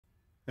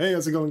Hey,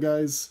 how's it going,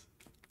 guys?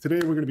 Today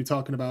we're going to be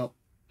talking about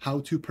how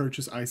to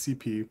purchase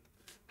ICP,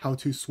 how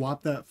to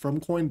swap that from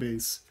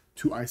Coinbase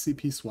to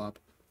ICPSwap,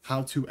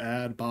 how to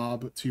add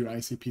Bob to your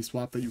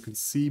ICPSwap that you can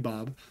see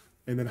Bob,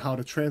 and then how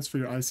to transfer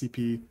your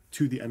ICP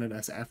to the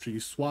NNS after you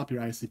swap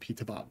your ICP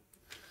to Bob.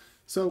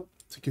 So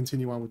to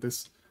continue on with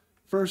this,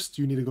 first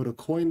you need to go to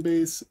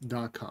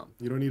Coinbase.com.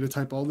 You don't need to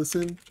type all this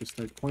in, just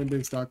type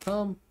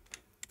Coinbase.com.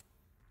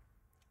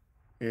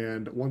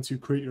 And once you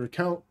create your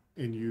account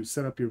and you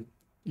set up your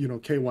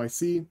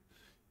KYC,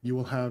 you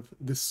will have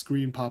this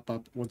screen pop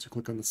up once you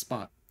click on the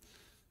spot.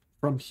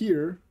 From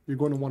here, you're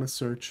going to want to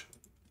search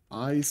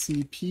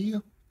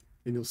ICP,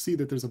 and you'll see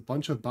that there's a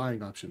bunch of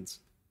buying options.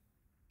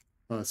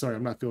 Sorry,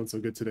 I'm not feeling so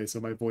good today, so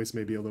my voice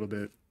may be a little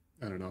bit,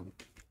 I don't know,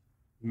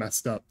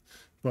 messed up.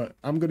 But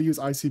I'm going to use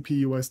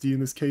ICP USD in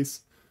this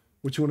case.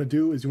 What you want to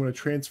do is you want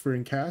to transfer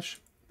in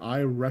cash.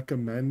 I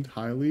recommend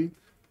highly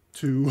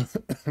to,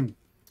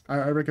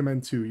 I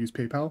recommend to use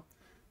PayPal.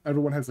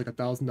 Everyone has like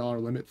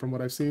 $1,000 limit from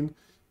what I've seen,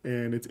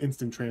 and it's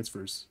instant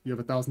transfers. You have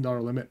a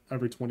 $1,000 limit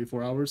every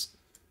 24 hours,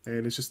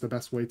 and it's just the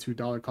best way to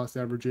dollar cost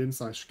average in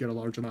 / get a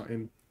large amount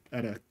in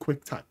at a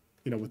quick time,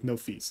 with no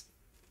fees.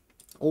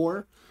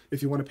 Or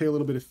if you want to pay a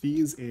little bit of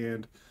fees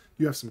and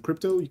you have some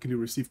crypto, you can do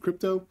receive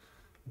crypto,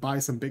 buy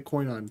some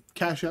Bitcoin on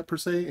Cash App per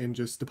se, and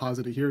just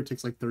deposit it here. It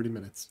takes like 30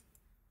 minutes.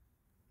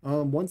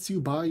 Once you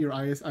buy your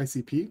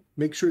ICP,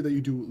 make sure that you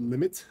do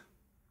limit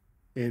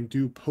and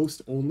do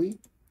post only,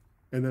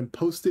 and then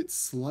post it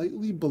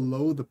slightly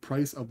below the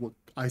price of what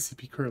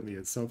ICP currently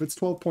is. So if it's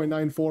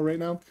 12.94 right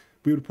now,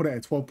 we would put it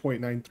at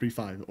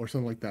 12.935 or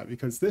something like that,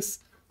 because this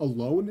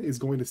alone is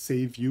going to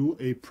save you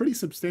a pretty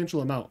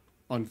substantial amount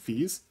on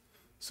fees.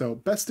 So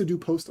best to do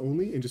post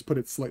only and just put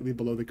it slightly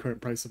below the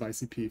current price of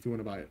ICP if you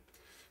want to buy it.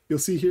 You'll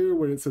see here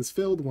where it says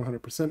filled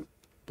 100%,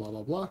 blah,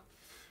 blah, blah.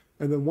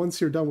 And then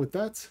once you're done with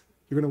that,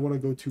 you're going to want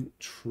to go to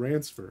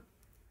transfer.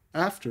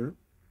 After,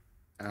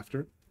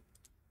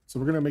 so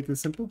we're going to make this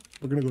simple.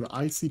 We're going to go to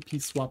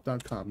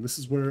ICPSwap.com. This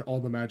is where all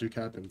the magic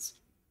happens.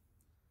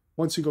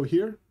 Once you go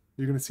here,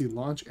 you're going to see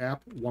Launch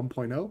App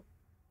 1.0.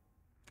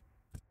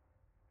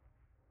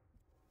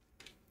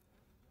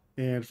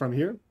 And from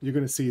here, you're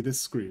going to see this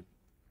screen.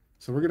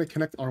 So we're going to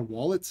connect our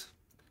wallet,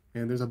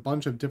 and there's a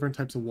bunch of different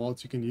types of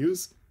wallets you can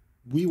use.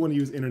 We want to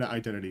use Internet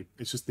Identity.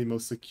 It's just the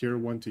most secure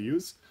one to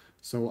use.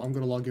 So I'm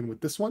going to log in with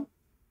this one,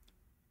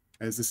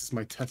 as this is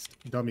my test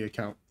dummy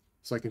account.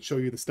 So I can show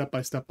you the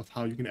step-by-step of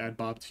how you can add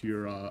Bob to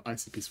your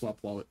ICPSwap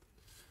wallet.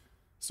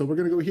 So we're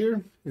going to go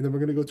here, and then we're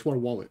going to go to our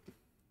wallet.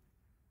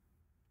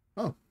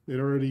 Oh, it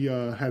already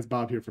has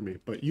Bob here for me.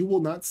 But you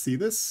will not see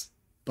this.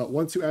 But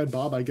once you add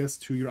Bob, I guess,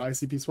 to your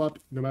ICPSwap,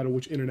 no matter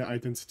which internet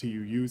identity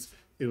you use,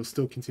 it'll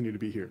still continue to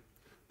be here.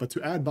 But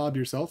to add Bob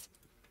yourself,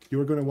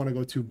 you're going to want to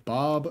go to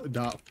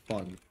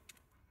bob.fun.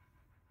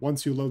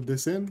 Once you load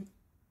this in,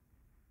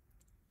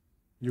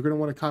 you're going to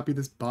want to copy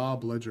this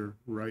Bob ledger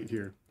right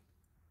here.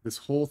 This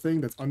whole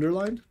thing that's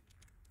underlined,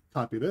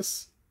 copy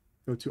this,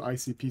 go to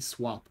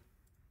ICPSwap.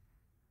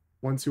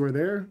 Once you are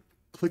there,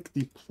 click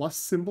the plus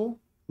symbol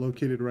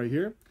located right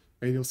here,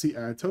 and you'll see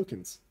add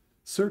tokens.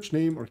 Search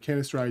name or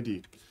canister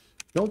ID.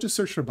 Don't just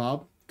search for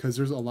Bob, because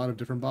there's a lot of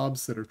different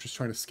Bobs that are just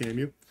trying to scam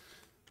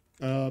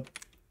you.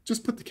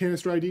 Just put the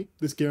canister ID.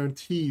 This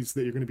guarantees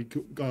that you're going to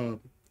be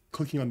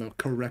clicking on the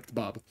correct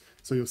Bob.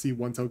 So you'll see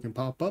one token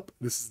pop up.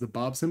 This is the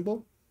Bob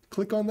symbol.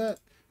 Click on that,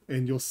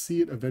 and you'll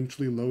see it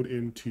eventually load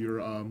into your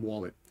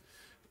wallet.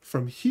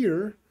 From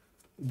here,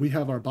 we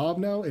have our Bob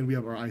now, and we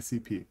have our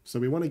ICP. So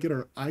we want to get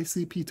our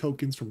ICP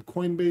tokens from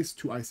Coinbase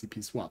to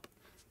ICPSwap.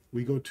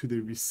 We go to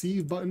the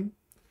receive button.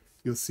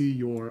 You'll see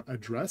your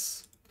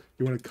address.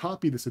 You want to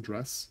copy this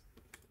address.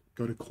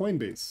 Go to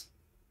Coinbase.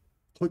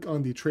 Click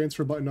on the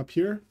transfer button up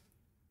here.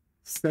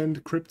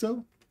 Send crypto.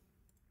 You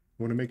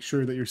want to make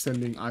sure that you're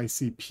sending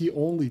ICP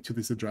only to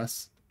this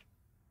address.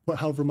 Put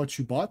however much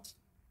you bought.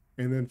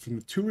 And then from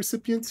the to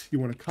recipients, you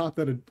want to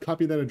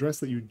copy that address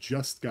that you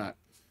just got.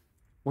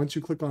 Once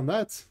you click on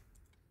that,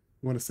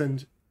 you want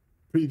to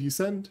preview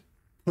send,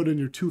 put in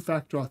your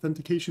two-factor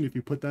authentication if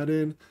you put that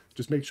in.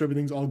 Just make sure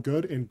everything's all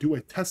good, and do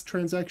a test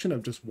transaction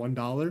of just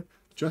 $1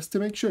 just to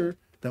make sure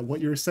that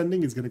what you're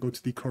sending is going to go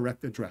to the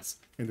correct address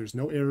and there's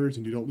no errors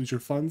and you don't lose your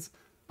funds.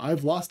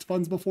 I've lost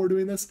funds before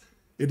doing this.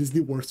 It is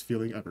the worst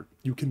feeling ever.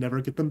 You can never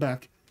get them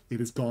back.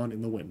 It is gone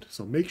in the wind.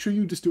 So make sure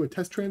you just do a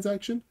test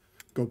transaction.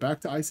 Go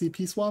back to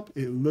ICPSwap.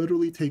 It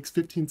literally takes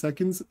 15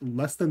 seconds,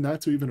 less than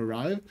that, to even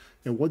arrive.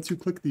 And once you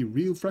click the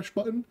refresh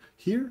button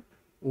here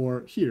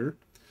or here,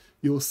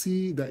 you'll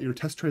see that your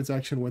test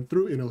transaction went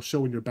through and it'll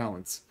show in your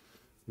balance.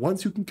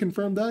 Once you can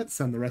confirm that,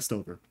 send the rest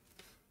over.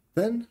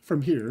 Then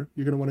from here,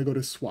 you're going to want to go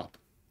to swap.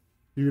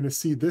 You're going to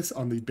see this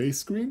on the base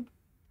screen,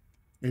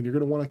 and you're going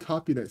to want to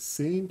copy that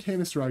same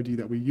canister ID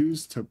that we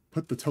used to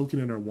put the token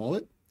in our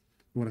wallet.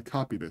 You want to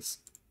copy this.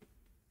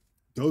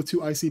 Go to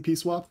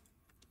ICPSwap.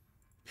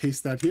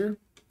 Paste that here,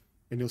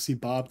 and you'll see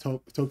Bob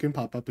token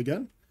pop up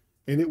again,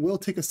 and it will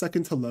take a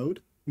second to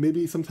load,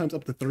 maybe sometimes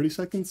up to 30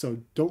 seconds. So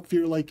don't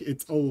feel like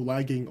it's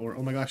lagging or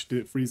oh my gosh, did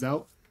it freeze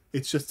out?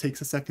 It just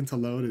takes a second to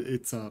load.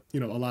 It's you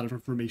know, a lot of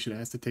information it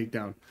has to take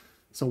down.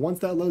 So once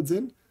that loads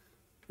in,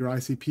 your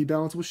ICP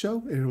balance will show,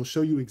 and it'll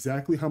show you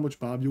exactly how much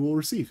Bob you will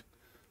receive.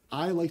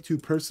 I like to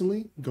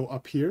personally go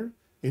up here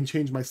and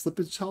change my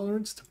slippage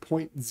tolerance to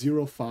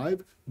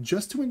 0.05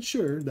 just to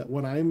ensure that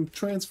when I'm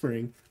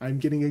transferring, I'm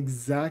getting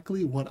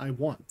exactly what I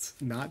want.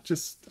 Not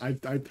just,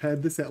 I've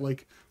had this at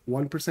like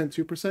 1%,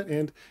 2%,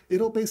 and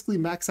it'll basically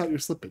max out your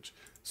slippage.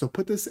 So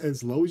put this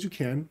as low as you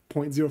can.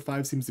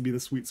 0.05 seems to be the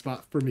sweet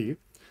spot for me.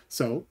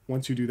 So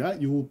once you do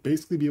that, you will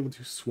basically be able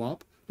to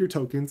swap your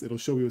tokens. It'll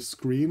show you a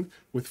screen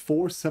with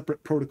 4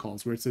 separate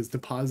protocols where it says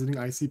depositing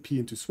ICP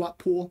into swap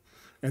pool,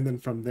 and then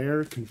from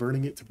there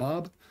converting it to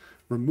Bob,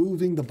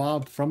 removing the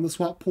Bob from the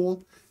swap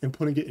pool, and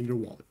putting it in your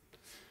wallet.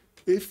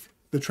 If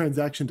the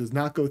transaction does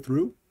not go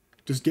through,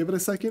 just give it a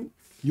second.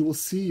 You will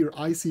see your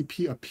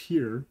ICP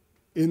appear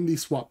in the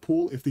swap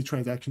pool if the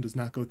transaction does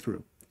not go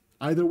through.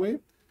 Either way,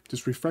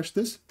 just refresh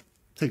this,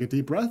 take a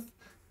deep breath,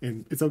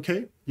 and it's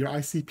okay. Your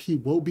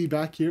ICP will be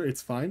back here.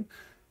 It's fine.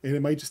 And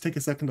it might just take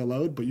a second to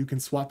load, but you can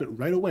swap it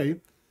right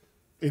away.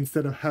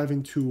 Instead of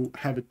having to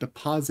have it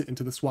deposit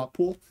into the swap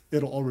pool,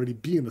 it'll already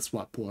be in the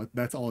swap pool.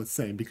 That's all it's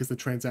saying because the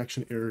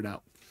transaction errored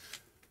out.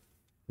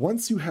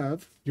 Once you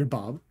have your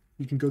Bob,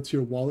 you can go to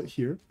your wallet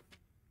here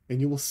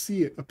and you will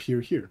see it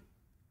appear here.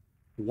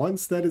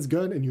 Once that is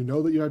good and you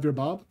know that you have your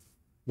Bob,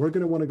 we're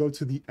going to want to go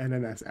to the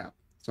NNS app.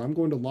 So I'm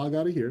going to log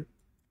out of here.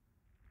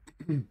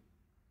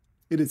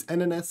 It is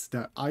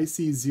nns.ic0.app.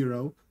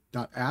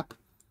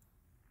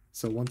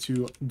 So once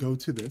you go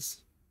to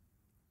this,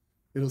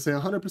 it'll say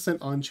 100%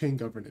 on-chain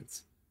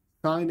governance.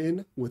 Sign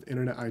in with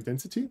internet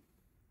identity.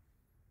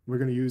 We're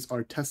going to use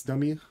our test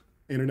dummy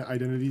internet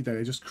identity that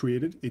I just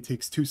created. It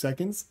takes 2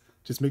 seconds.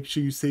 Just make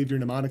sure you save your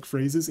mnemonic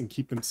phrases and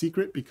keep them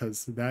secret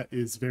because that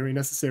is very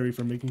necessary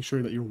for making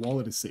sure that your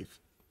wallet is safe.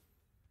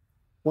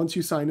 Once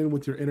you sign in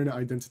with your internet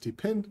identity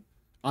PIN,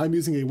 I'm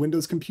using a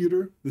Windows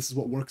computer. This is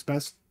what works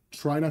best.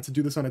 Try not to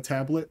do this on a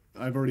tablet.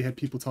 I've already had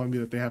people telling me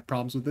that they have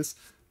problems with this.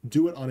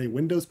 Do it on a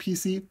Windows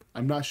PC.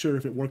 I'm not sure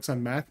if it works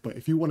on Mac, but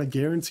if you want to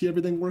guarantee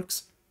everything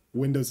works,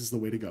 Windows is the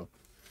way to go.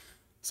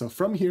 So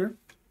from here,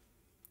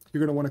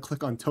 you're going to want to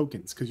click on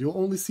tokens because you'll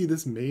only see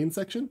this main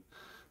section.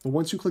 But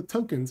once you click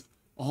tokens,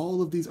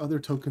 all of these other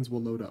tokens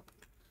will load up.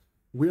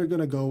 We're going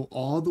to go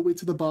all the way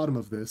to the bottom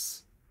of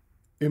this,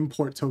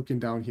 import token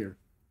down here.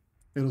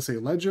 It'll say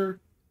ledger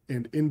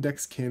and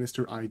index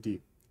canister ID.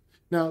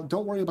 Now,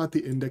 don't worry about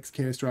the index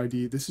canister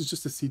ID. This is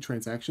just to see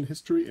transaction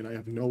history, and I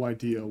have no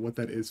idea what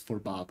that is for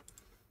Bob.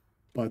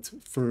 But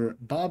for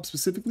Bob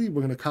specifically,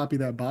 we're going to copy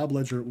that Bob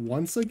ledger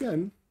once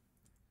again.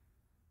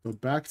 Go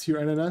back to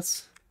your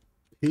NNS,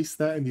 paste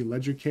that in the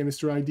ledger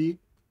canister ID,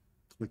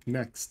 click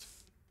next.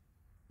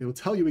 It'll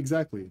tell you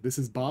exactly, this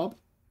is Bob,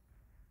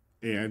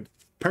 and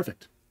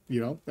perfect.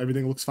 You know,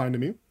 everything looks fine to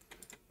me.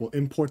 We'll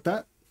import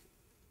that.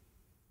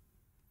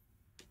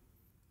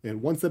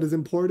 And once that is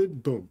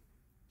imported, boom.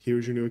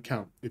 Here's your new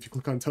account. If you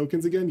click on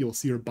tokens again, you'll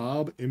see your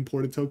Bob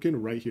imported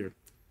token right here.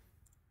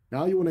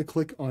 Now you want to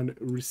click on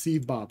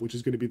receive Bob, which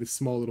is going to be the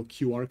small little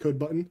QR code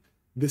button.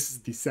 This is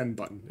the send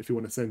button if you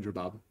want to send your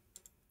Bob.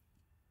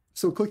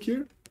 So click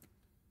here,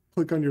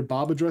 click on your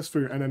Bob address for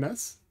your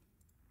NNS,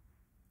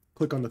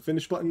 click on the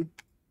finish button,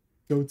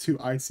 go to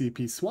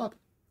ICPSwap.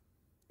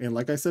 And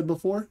like I said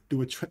before,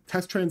 do a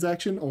test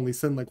transaction, only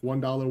send like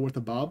 $1 worth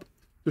of Bob.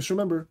 Just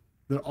remember,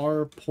 there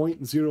are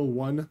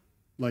 0.01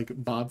 like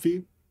Bob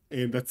fee,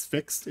 and that's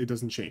fixed. It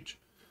doesn't change.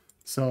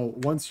 So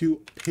once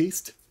you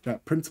paste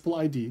that principal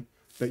ID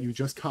that you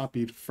just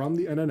copied from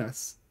the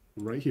NNS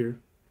right here,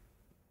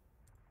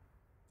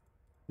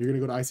 you're going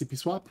to go to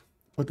ICPSwap,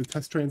 put the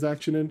test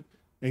transaction in,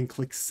 and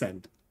click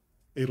send.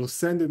 It'll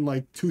send in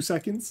like 2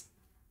 seconds.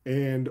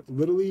 And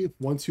literally,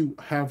 once you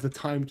have the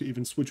time to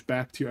even switch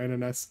back to your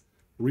NNS,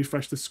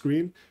 refresh the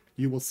screen,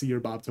 you will see your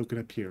Bob token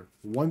appear.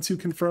 Once you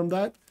confirm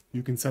that,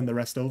 you can send the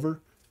rest over,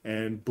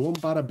 and boom,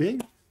 bada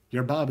bing,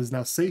 your Bob is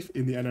now safe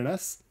in the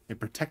NNS and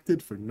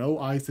protected for no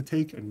eyes to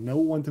take and no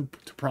one to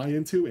pry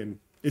into, and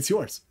it's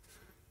yours.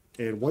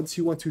 And once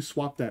you want to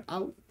swap that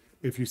out,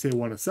 if you say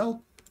want to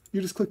sell,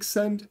 you just click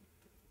send,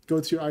 go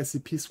to your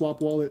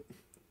ICPSwap wallet,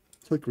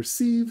 click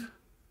receive,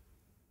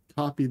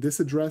 copy this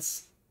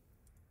address,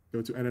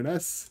 go to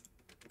NNS,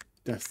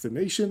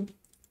 destination,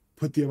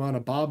 put the amount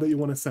of Bob that you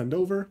want to send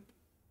over,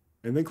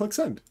 and then click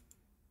send.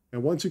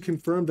 And once you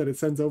confirm that it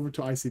sends over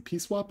to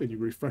ICPSwap and you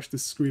refresh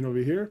this screen over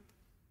here,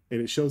 and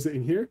it shows it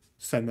in here,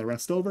 send the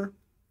rest over,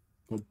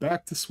 go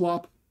back to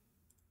swap,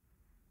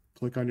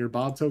 click on your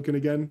Bob token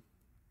again,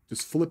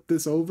 just flip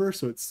this over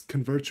so it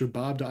converts your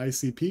Bob to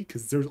ICP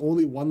because there's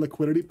only one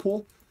liquidity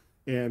pool,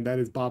 and that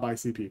is Bob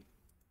ICP.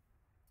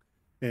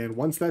 And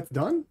once that's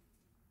done,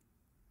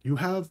 you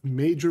have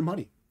major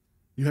money.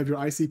 You have your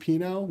ICP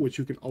now, which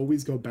you can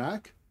always go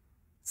back,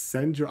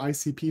 send your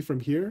ICP from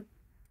here,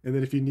 and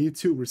then if you need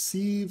to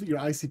receive your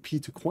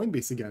ICP to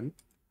Coinbase again,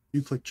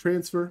 you click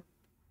transfer,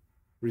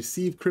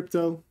 receive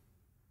crypto.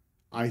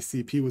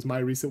 ICP was my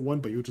recent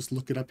one, but you'll just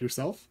look it up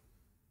yourself.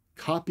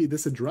 Copy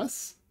this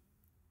address,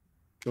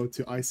 go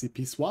to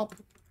ICPSwap,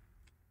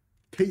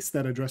 paste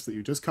that address that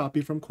you just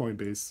copied from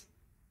Coinbase,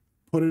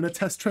 put in a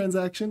test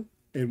transaction,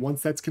 and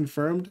once that's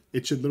confirmed,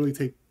 it should literally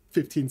take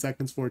 15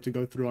 seconds for it to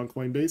go through on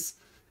Coinbase,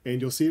 and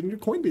you'll see it in your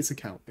Coinbase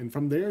account. And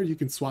from there, you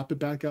can swap it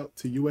back out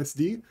to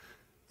USD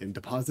and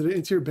deposit it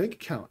into your bank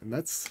account. And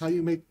that's how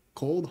you make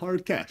cold,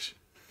 hard cash.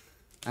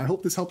 I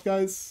hope this helped,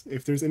 guys.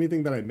 If there's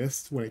anything that I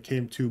missed when it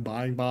came to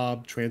buying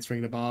Bob,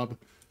 transferring to Bob,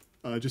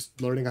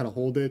 just learning how to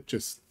hold it,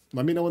 just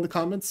let me know in the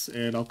comments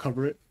and I'll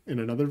cover it in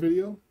another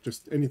video.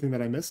 Just anything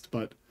that I missed.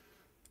 But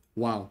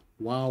wow.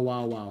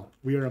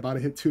 We are about to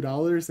hit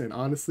 $2, and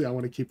honestly, I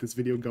want to keep this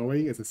video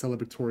going as a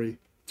celebratory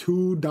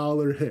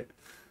 $2 hit.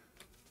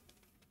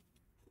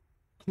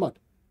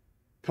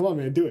 Come on,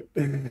 man, do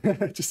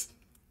it. Just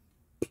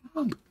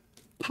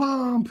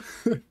pump.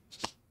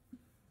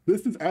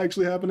 This is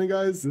actually happening,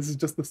 guys. This is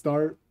just the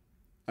start.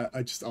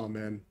 I just, oh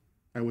man,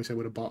 I wish I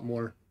would have bought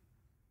more,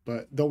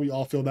 but don't we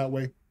all feel that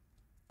way?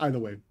 Either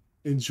way,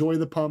 enjoy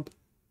the pump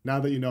now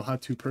that you know how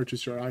to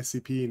purchase your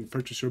ICP and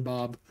purchase your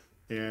Bob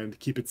and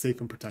keep it safe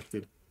and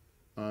protected.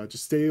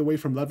 Just stay away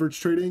from leverage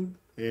trading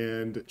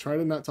and try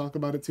to not talk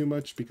about it too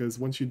much, because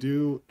once you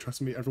do,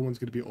 trust me, everyone's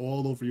going to be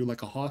all over you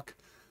like a hawk.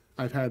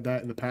 I've had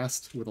that in the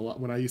past with a lot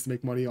when I used to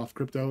make money off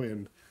crypto,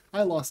 and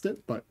I lost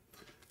it, but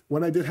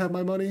when I did have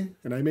my money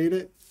and I made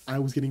it, I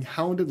was getting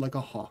hounded like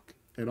a hawk,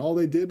 and all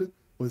they did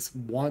was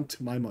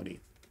want my money,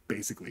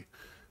 basically.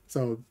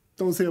 So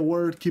don't say a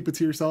word, keep it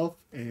to yourself,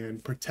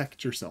 and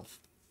protect yourself.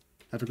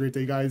 Have a great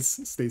day, guys.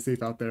 Stay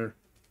safe out there,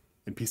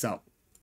 and peace out.